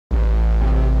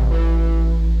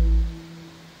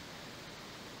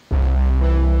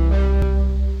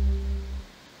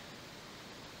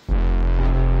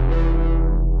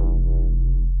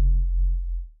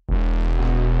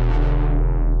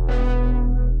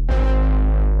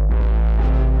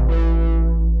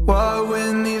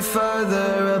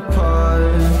further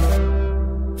apart.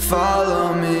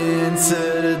 Follow me into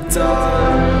the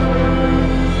dark.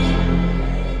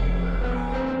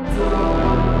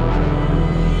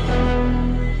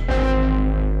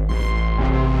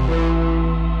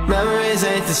 Memories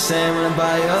ain't the same when I'm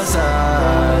by your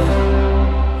side.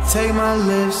 Take my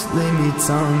lips, leave me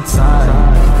tongue-tied.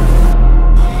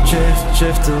 Drift,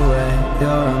 drift away,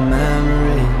 you're a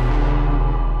memory.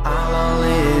 I'll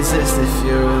only exist if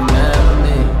you remember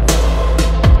me.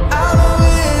 I'll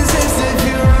only exist if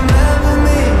you remember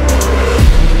me.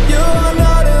 You're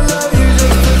not in love, you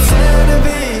just pretend to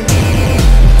be.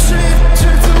 Drift,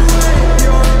 drift away,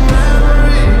 you're a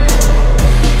memory.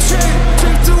 Drift,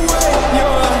 drift away,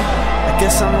 I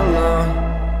guess I'm alone,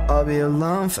 I'll be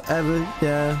alone forever,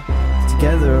 yeah.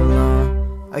 Together alone,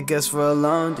 I guess we're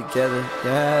alone together,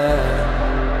 yeah.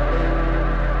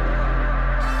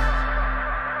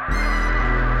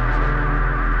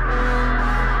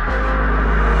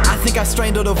 I think I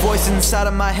strained all the voices inside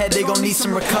of my head. They gon' need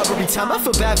some recovery time. I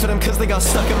feel bad for them cause they got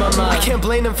stuck in my mind. I can't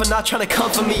blame them for not trying to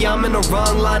comfort me. I'm in the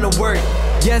wrong line of work.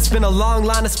 Yeah, it's been a long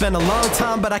line, it's been a long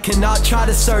time, but I cannot try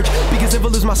to search, because if I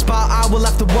lose my spot, I will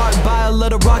have to walk by a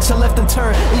lot of rocks I left and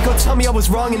turn. And you gon' tell me I was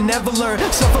wrong and never learn.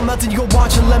 So if I'm melted, you gon'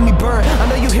 watch and let me burn. I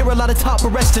know you hear a lot of talk, but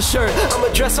rest assured, I'ma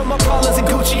dress all my problems in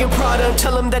Gucci and Prada and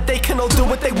tell them that they can all do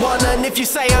what they wanna. And if you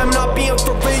say I'm not being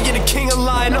for real, you're the king of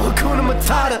lying. Oh, Hakuna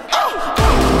Matata.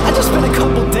 I just spent a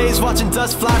couple days watching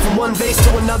dust fly from one vase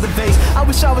to another vase. I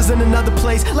wish I was in another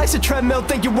place. Life's a treadmill,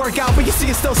 think you work out, but you see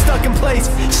it's still stuck in place.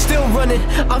 Still running,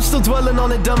 I'm still dwelling on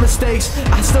the dumb mistakes.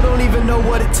 I still don't even know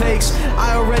what it takes.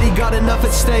 I already got enough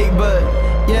at stake, but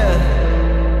yeah.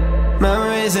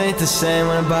 Memories ain't the same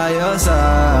when I'm by your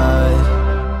side.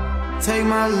 Take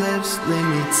my lips, leave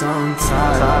me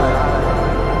tongue-tied.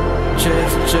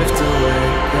 Drift, drift away,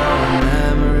 you're a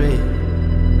memory.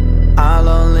 I'll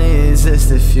only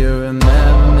exist if you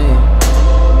remember me.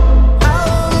 I'll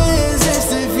only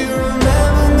exist if you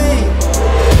remember me.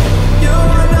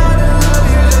 You're not in love,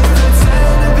 you just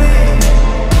pretend to be.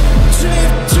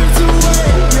 Drift, drift away,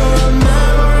 you're a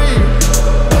memory.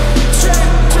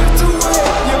 Drift, drift away,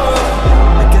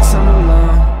 I guess I'm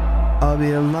alone, I'll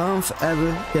be alone forever,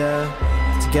 yeah.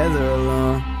 Together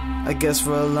alone, I guess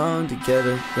we're alone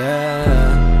together,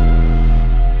 yeah.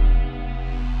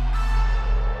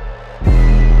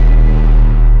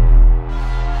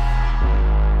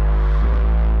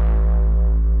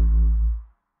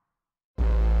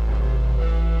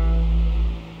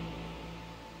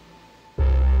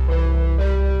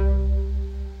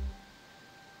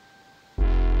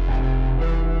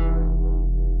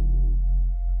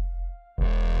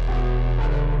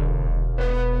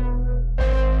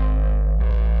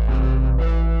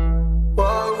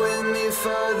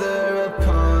 Further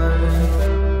apart,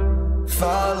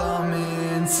 follow me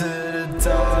into the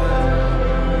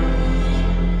dark.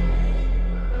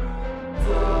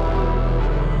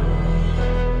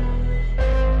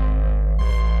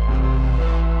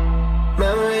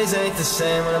 Memories ain't the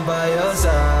same when I'm by your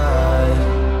side.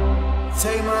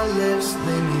 Take my lips,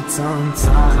 leave me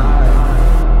tongue-tied.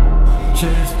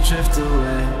 Drift, drift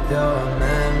away, you're a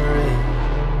memory.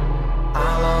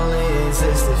 I'll only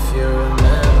exist if you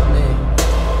remember me.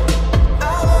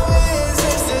 I'll only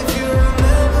exist if you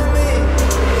remember me.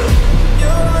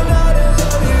 You're not in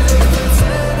love, you just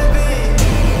pretend to be.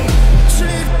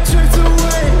 Drift, drift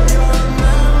away, you're a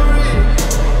memory.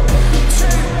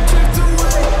 Drift, drift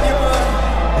away,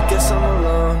 I guess I'm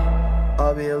alone,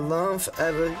 I'll be alone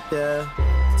forever, yeah.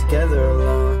 Together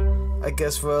alone, I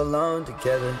guess we're alone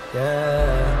together,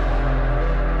 yeah.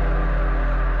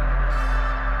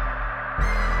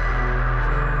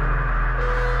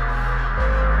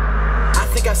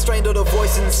 I strained all the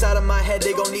voices inside of my head.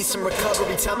 They gon' need some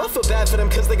recovery time. I feel bad for them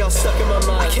cause they got stuck in my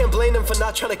mind. I can't blame them for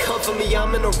not trying to comfort me.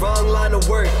 I'm in the wrong line of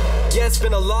work. Yeah, it's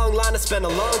been a long line, it's been a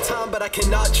long time, but I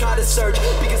cannot try to search,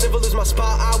 because if I lose my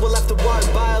spot, I will have to walk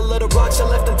by a lot of rocks I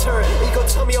left and turn. And you gon'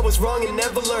 tell me I was wrong and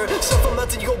never learn. So if I'm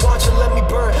melted, you gon' watch and let me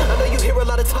burn. I know you hear a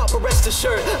lot of talk, but rest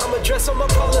assured, I'ma dress all my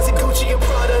problems in Gucci and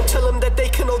Prada and tell them that they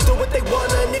can all do what they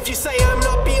wanna. And if you say I'm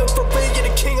not being for real, you're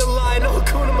the king of lying. Oh,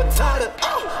 Hakuna Matata.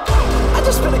 I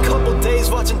just spent a couple days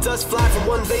watching dust fly from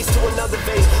one vase to another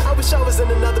vase. I wish I was in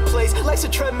another place. Life's a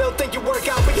treadmill, think you work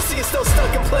out, but you see it's still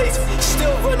stuck in place.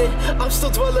 Still running, I'm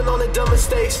still dwelling on the dumb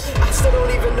mistakes. I still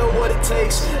don't even know what it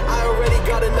takes. I already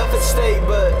got enough at stake,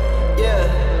 but yeah.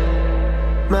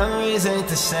 Memories ain't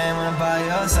the same when I'm by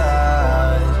your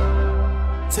side.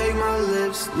 Take my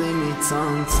lips, leave me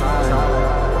tongue-tied.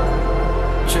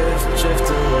 Drift, drift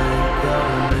away, you're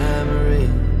a memory.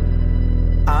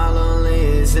 I'll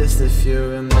only exist if you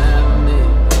remember me.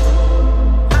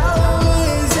 I'll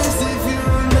only exist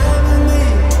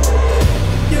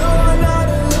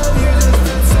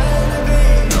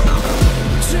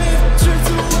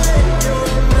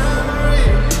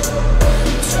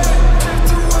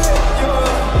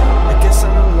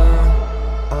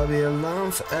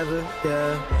forever,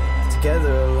 yeah.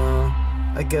 Together alone,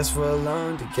 I guess we're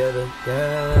alone together,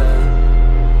 yeah.